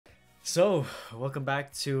So, welcome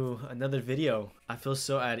back to another video. I feel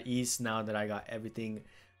so at ease now that I got everything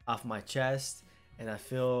off my chest, and I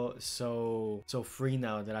feel so free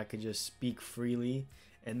now that I could just speak freely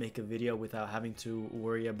and make a video without having to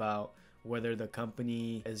worry about whether the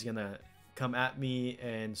company is gonna come at me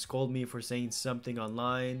and scold me for saying something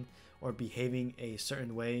online or behaving a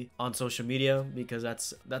certain way on social media, because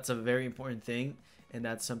that's a very important thing, and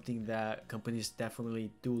that's something that companies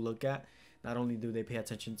definitely do look at. Not only do they pay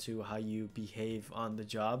attention to how you behave on the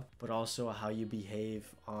job, but also how you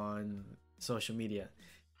behave on social media.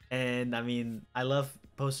 And I mean, I love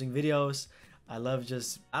posting videos. I love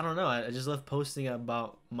I don't know, I just love posting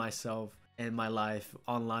about myself and my life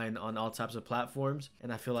online on all types of platforms.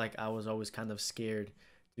 And I feel like I was always kind of scared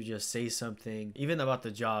to just say something, even about the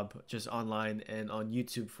job, just online and on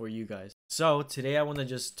YouTube for you guys. So today I want to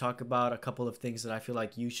just talk about a couple of things that I feel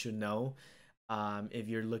like you should know if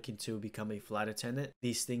you're looking to become a flight attendant.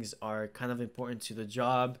 These things are kind of important to the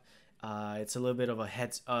job. It's a little bit of a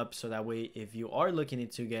heads up, so that way if you are looking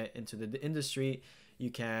to get into the industry, you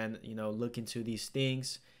can look into these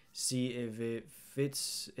things, see if it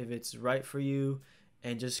fits, if it's right for you,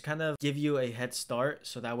 and just kind of give you a head start,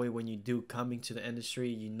 so that way when you do come into the industry,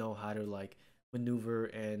 you know how to like maneuver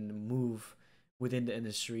and move within the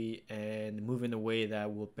industry and move in a way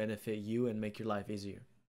that will benefit you and make your life easier.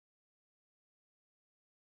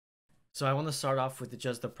 So I want to start off with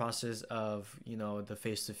just the process of, the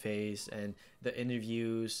face-to-face and the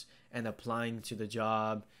interviews and applying to the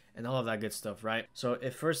job and all of that good stuff, right? So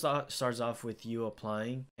it first starts off with you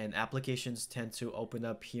applying, and applications tend to open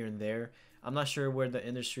up here and there. I'm not sure where the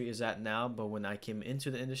industry is at now, but when I came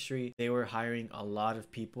into the industry, they were hiring a lot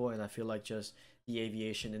of people, and I feel like just the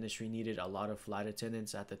aviation industry needed a lot of flight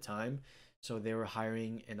attendants at the time. So they were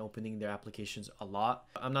hiring and opening their applications a lot.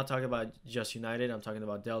 I'm not talking about just United. I'm talking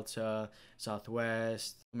about Delta,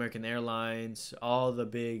 Southwest, American Airlines. All the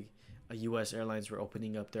big US airlines were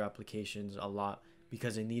opening up their applications a lot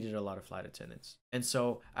because they needed a lot of flight attendants. And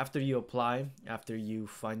so after you apply, after you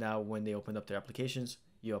find out when they opened up their applications,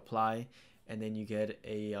 you apply, and then you get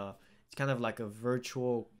it's kind of like a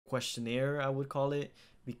virtual questionnaire, I would call it,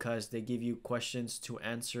 because they give you questions to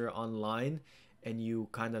answer online, and you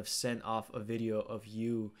kind of send off a video of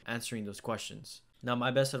you answering those questions. Now, my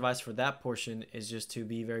best advice for that portion is just to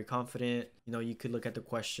be very confident. You could look at the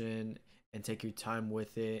question and take your time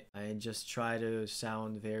with it and just try to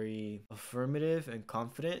sound very affirmative and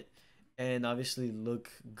confident, and obviously look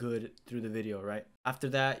good through the video, right? After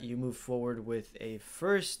that, you move forward with a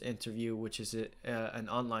first interview, which is an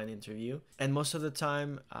online interview. And most of the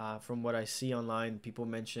time, from what I see online, people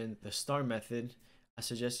mention the STAR method. I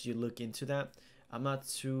suggest you look into that. I'm not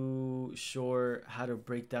too sure how to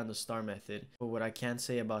break down the STAR method, but what I can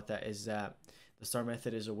say about that is that the STAR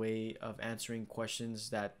method is a way of answering questions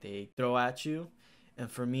that they throw at you.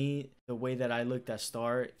 And for me, the way that I looked at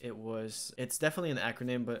STAR, it's definitely an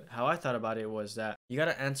acronym, but how I thought about it was that you got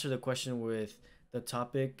to answer the question with the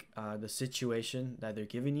topic, the situation that they're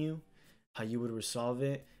giving you, how you would resolve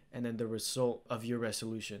it, and then the result of your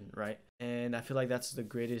resolution, right? And I feel like that's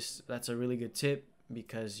a really good tip,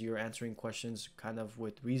 because you're answering questions kind of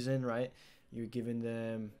with reason, right? You're giving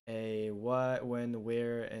them a what, when,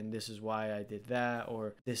 where, and this is why I did that,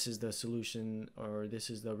 or this is the solution, or this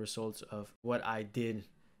is the results of what I did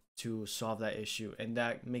to solve that issue. And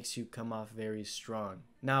that makes you come off very strong.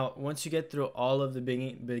 Now, once you get through all of the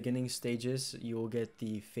beginning stages, you will get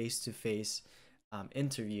the face-to-face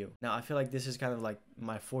interview. Now, I feel like this is kind of like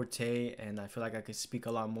my forte, and I feel like I could speak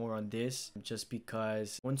a lot more on this, just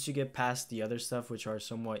because once you get past the other stuff, which are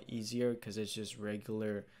somewhat easier because it's just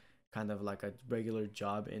regular, kind of like a regular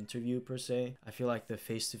job interview per se, I feel like the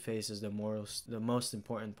face-to-face is the most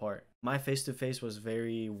important part. My face-to-face was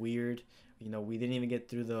very weird. We didn't even get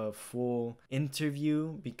through the full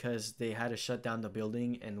interview because they had to shut down the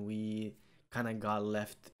building, and we kind of got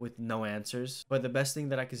left with no answers. But the best thing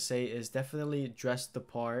that I could say is definitely dress the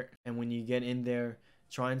part, and when you get in there,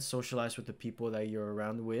 try and socialize with the people that you're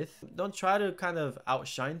around with. Don't try to kind of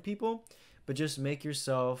outshine people, but just make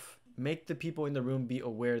the people in the room be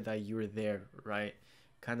aware that you're there, right?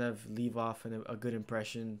 Kind of leave off a good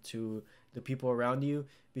impression to the people around you,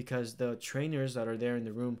 because the trainers that are there in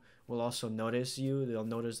the room will also notice you. They'll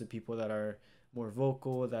notice the people that are more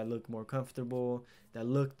vocal, that look more comfortable, that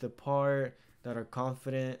look the part, that are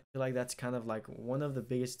confident. I feel like that's kind of like one of the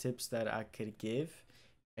biggest tips that I could give.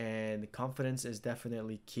 And confidence is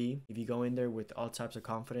definitely key. If you go in there with all types of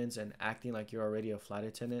confidence and acting like you're already a flight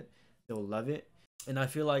attendant, they'll love it. And I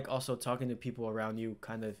feel like also talking to people around you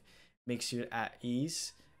kind of makes you at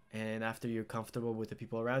ease. And after you're comfortable with the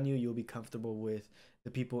people around you, you'll be comfortable with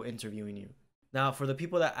the people interviewing you. Now, for the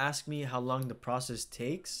people that ask me how long the process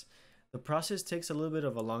takes a little bit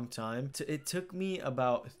of a long time. It took me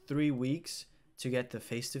about 3 weeks to get the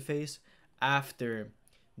face to face after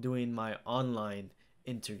doing my online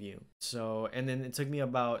interview. So, and then it took me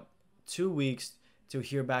about 2 weeks to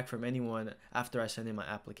hear back from anyone after I sent in my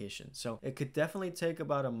application. So it could definitely take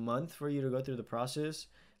about a month for you to go through the process.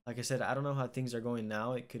 Like I said, I don't know how things are going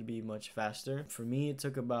now. It could be much faster. For me, it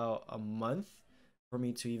took about a month for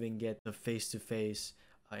me to even get the face-to-face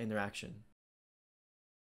interaction.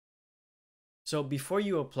 So before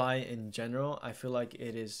you apply in general, I feel like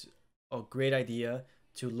it is a great idea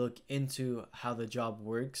to look into how the job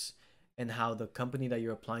works and how the company that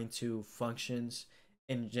you're applying to functions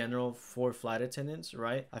in general for flight attendants,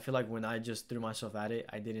 right? I feel like when I just threw myself at it,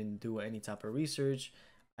 I didn't do any type of research.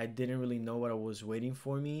 I didn't really know what I was waiting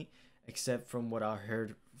for me except from what I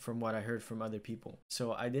heard from other people.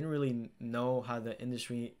 So I didn't really know how the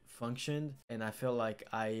industry functioned, and I felt like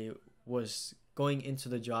I was going into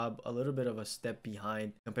the job a little bit of a step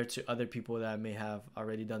behind compared to other people that may have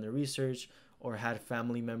already done the research or had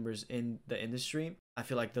family members in the industry. I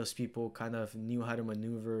feel like those people kind of knew how to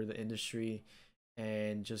maneuver the industry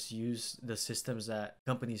and just use the systems that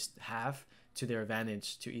companies have to their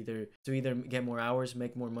advantage to either get more hours,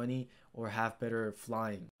 make more money, or have better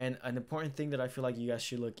flying. And an important thing that I feel like you guys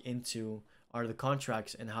should look into are the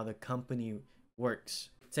contracts and how the company works.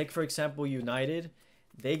 Take for example United.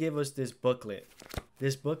 They gave us this booklet.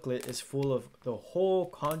 This booklet is full of the whole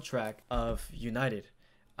contract of United.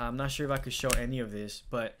 I'm not sure if I could show any of this,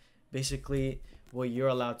 but basically what you're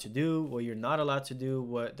allowed to do, what you're not allowed to do,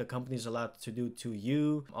 what the company's allowed to do to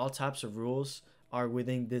you, all types of rules are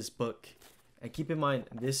within this book. And keep in mind,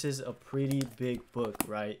 this is a pretty big book,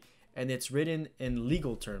 right? And it's written in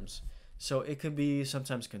legal terms. So it could be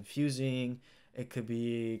sometimes confusing. It could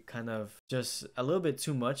be kind of just a little bit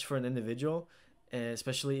too much for an individual,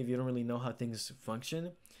 especially if you don't really know how things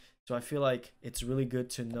function. So I feel like it's really good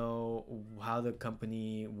to know how the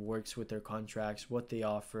company works with their contracts, what they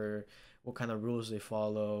offer, what kind of rules they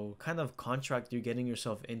follow, what kind of contract you're getting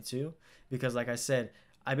yourself into. Because like I said,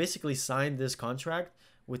 I basically signed this contract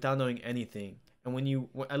without knowing anything. And when you,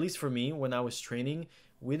 at least for me, when I was training,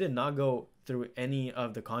 we did not go through any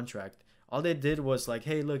of the contract. All they did was like,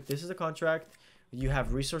 hey, look, this is a contract. You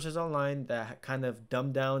have resources online that kind of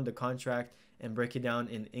dumb down the contract and break it down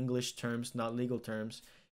in English terms, not legal terms.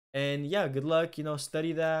 And yeah, good luck,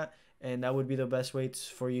 study that. And that would be the best way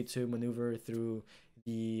for you to maneuver through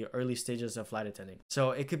the early stages of flight attending.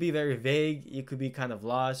 So it could be very vague. You could be kind of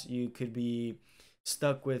lost. You could be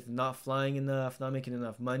stuck with not flying enough, not making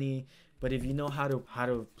enough money. But if you know how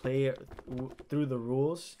to play through the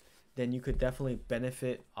rules, then you could definitely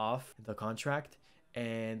benefit off the contract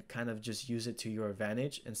and kind of just use it to your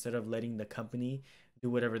advantage instead of letting the company do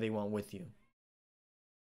whatever they want with you.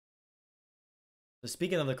 So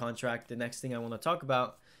speaking of the contract, the next thing I want to talk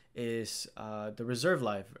about is the reserve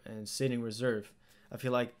life and sitting reserve. I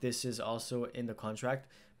feel like this is also in the contract,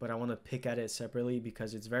 but I want to pick at it separately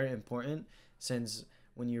because it's very important, since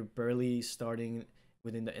when you're barely starting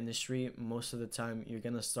within the industry, most of the time you're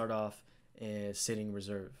going to start off sitting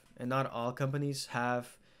reserve. And not all companies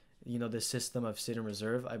have, the system of sitting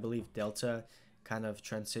reserve. I believe Delta kind of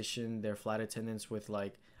transitioned their flight attendants with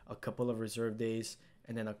like a couple of reserve days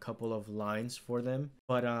and then a couple of lines for them.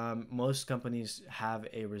 But most companies have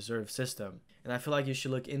a reserve system. And I feel like you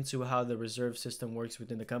should look into how the reserve system works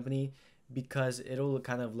within the company, because it'll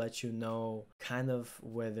kind of let you know kind of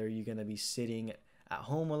whether you're going to be sitting at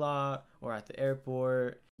home a lot or at the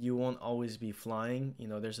airport. You won't always be flying.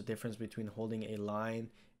 There's a difference between holding a line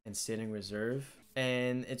and sitting reserve.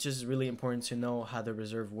 And it's just really important to know how the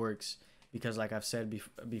reserve works, because like I've said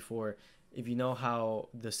before, if you know how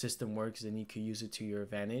the system works, then you could use it to your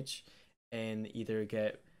advantage and either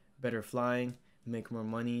get better flying, make more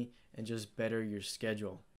money, and just better your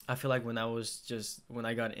schedule. I feel like when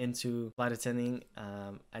I got into flight attending,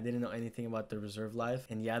 I didn't know anything about the reserve life.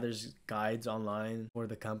 And yeah, there's guides online for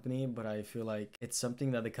the company, but I feel like it's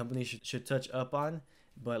something that the company should touch up on,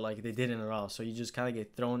 but like they didn't at all. So you just kind of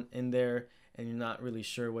get thrown in there and you're not really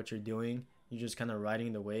sure what you're doing. You're just kind of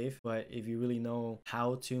riding the wave. But if you really know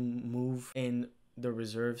how to move in the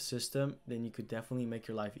reserve system, then you could definitely make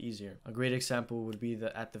your life easier. A great example would be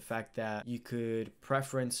the fact that you could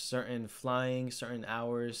preference certain flying, certain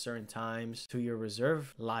hours, certain times to your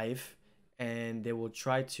reserve life, and they will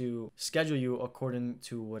try to schedule you according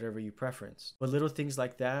to whatever you preference. But little things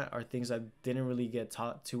like that are things that didn't really get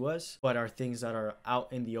taught to us, but are things that are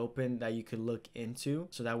out in the open that you could look into.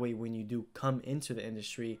 So that way, when you do come into the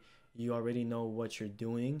industry, you already know what you're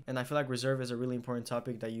doing. And I feel like reserve is a really important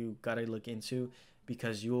topic that you gotta look into,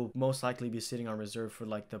 because you'll most likely be sitting on reserve for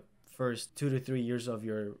like the first 2 to 3 years of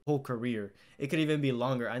your whole career. It could even be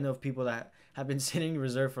longer. I know of people that have been sitting in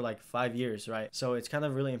reserve for like 5 years, right? So it's kind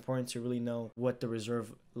of really important to really know what the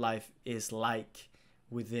reserve life is like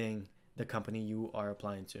within the company you are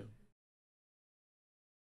applying to.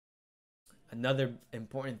 Another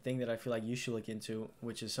important thing that I feel like you should look into,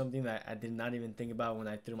 which is something that I did not even think about when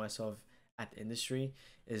I threw myself at the industry,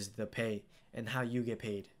 is the pay and how you get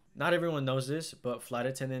paid. Not everyone knows this, but flight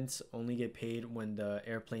attendants only get paid when the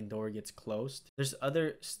airplane door gets closed. There's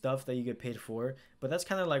other stuff that you get paid for, but that's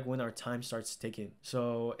kind of like when our time starts ticking.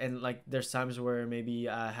 So, and like there's times where maybe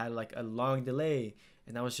I had like a long delay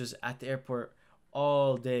and I was just at the airport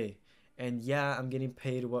all day. And yeah, I'm getting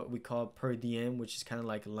paid what we call per diem, which is kind of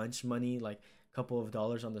like lunch money, like a couple of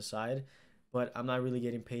dollars on the side. But I'm not really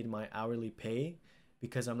getting paid my hourly pay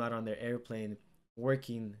because I'm not on their airplane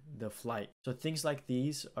working the flight. So things like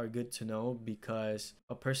these are good to know because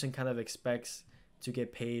a person kind of expects to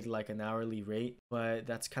get paid like an hourly rate, but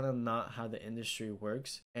that's kind of not how the industry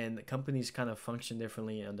works. And companies kind of function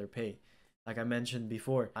differently on their pay. Like I mentioned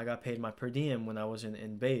before, I got paid my per diem when I was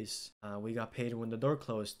in base. We got paid when the door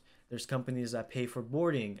closed. There's companies that pay for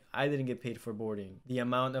boarding. I didn't get paid for boarding. The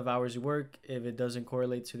amount of hours you work, if it doesn't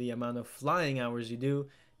correlate to the amount of flying hours you do,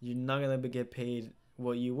 you're not gonna get paid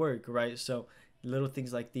what you work, right? So little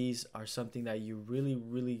things like these are something that you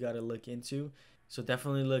really gotta look into. So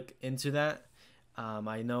definitely look into that.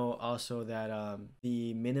 I know also that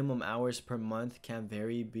the minimum hours per month can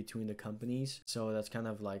vary between the companies. So that's kind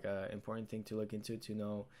of like an important thing to look into to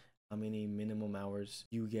know how many minimum hours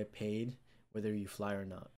you get paid, whether you fly or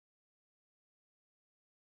not.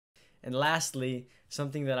 And lastly,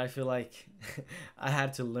 something that I feel like I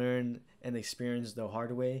had to learn and experience the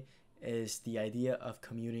hard way is the idea of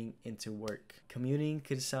commuting into work. Commuting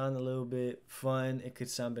could sound a little bit fun, it could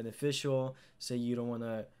sound beneficial. Say you don't want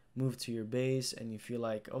to move to your base and you feel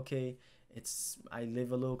like, okay, I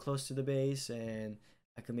live a little close to the base and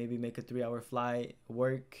I could maybe make a 3 hour flight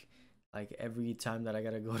work like every time that I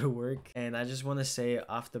gotta go to work. And I just want to say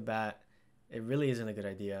off the bat, it really isn't a good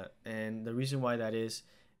idea. And the reason why that is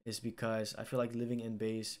because I feel like living in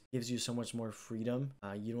base gives you so much more freedom.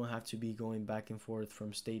 You don't have to be going back and forth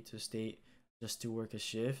from state to state just to work a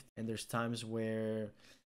shift. And there's times where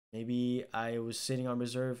maybe I was sitting on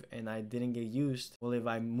reserve and I didn't get used. Well, if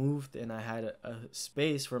I moved and I had a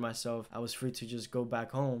space for myself, I was free to just go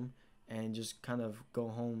back home and just kind of go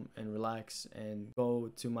home and relax and go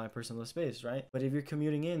to my personal space, right? But if you're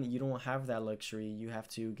commuting in, you don't have that luxury. You have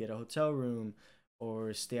to get a hotel room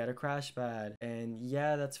or stay at a crash pad. And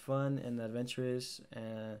yeah, that's fun and adventurous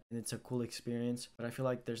and it's a cool experience, but I feel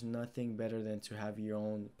like there's nothing better than to have your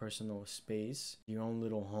own personal space, your own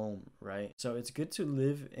little home, right? So it's good to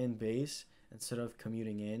live in base instead of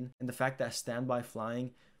commuting in. And the fact that standby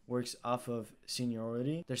flying works off of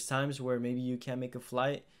seniority, there's times where maybe you can't make a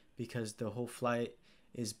flight because the whole flight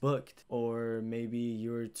is booked, or maybe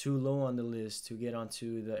you're too low on the list to get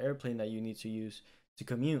onto the airplane that you need to use to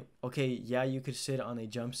commute. Okay, yeah, you could sit on a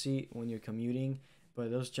jump seat when you're commuting, but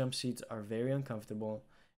those jump seats are very uncomfortable.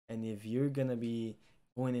 And if you're gonna be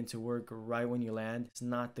going into work right when you land, it's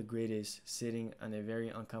not the greatest sitting on a very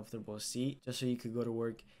uncomfortable seat just so you could go to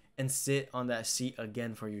work and sit on that seat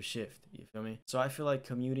again for your shift. You feel me? So I feel like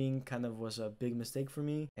commuting kind of was a big mistake for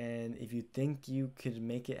me. And if you think you could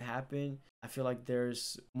make it happen, I feel like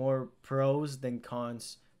there's more pros than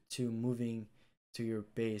cons to moving to your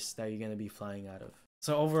base that you're going to be flying out of.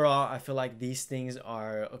 So overall, I feel like these things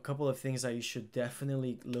are a couple of things that you should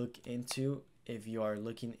definitely look into if you are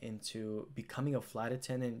looking into becoming a flight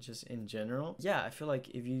attendant just in general. Yeah, I feel like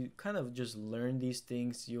if you kind of just learn these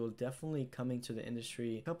things, you'll definitely come into the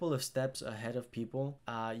industry a couple of steps ahead of people.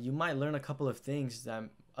 You might learn a couple of things that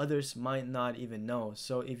others might not even know.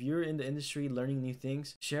 So if you're in the industry learning new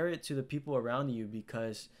things, share it to the people around you,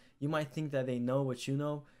 because you might think that they know what you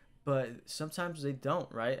know, but sometimes they don't,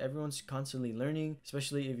 right? Everyone's constantly learning,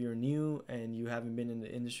 especially if you're new and you haven't been in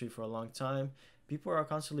the industry for a long time. People are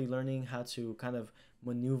constantly learning how to kind of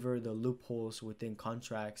maneuver the loopholes within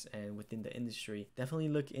contracts and within the industry. Definitely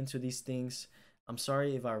look into these things. I'm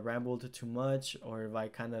sorry if I rambled too much or if I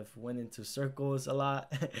kind of went into circles a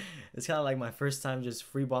lot. It's kind of like my first time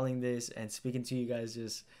just freeballing this and speaking to you guys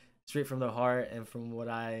just straight from the heart and from what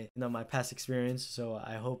my past experience. So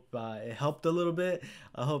I hope it helped a little bit.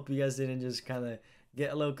 I hope you guys didn't just kind of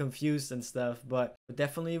get a little confused and stuff, but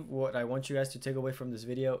definitely what I want you guys to take away from this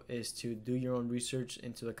video is to do your own research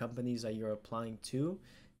into the companies that you're applying to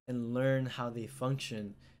and learn how they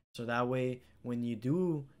function, so that way when you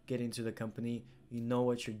do get into the company, you know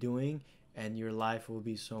what you're doing and your life will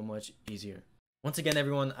be so much easier. Once again,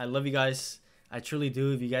 everyone, I love you guys. I truly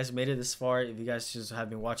do. If you guys made it this far, if you guys just have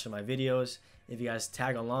been watching my videos, if you guys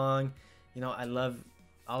tag along, you know, I love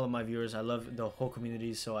all of my viewers. I love the whole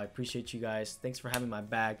community, so I appreciate you guys. Thanks for having my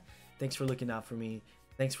back. Thanks for looking out for me.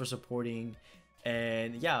 Thanks for supporting.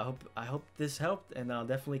 And yeah, I hope this helped, and I'll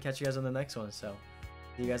definitely catch you guys on the next one. So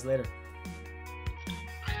see you guys later.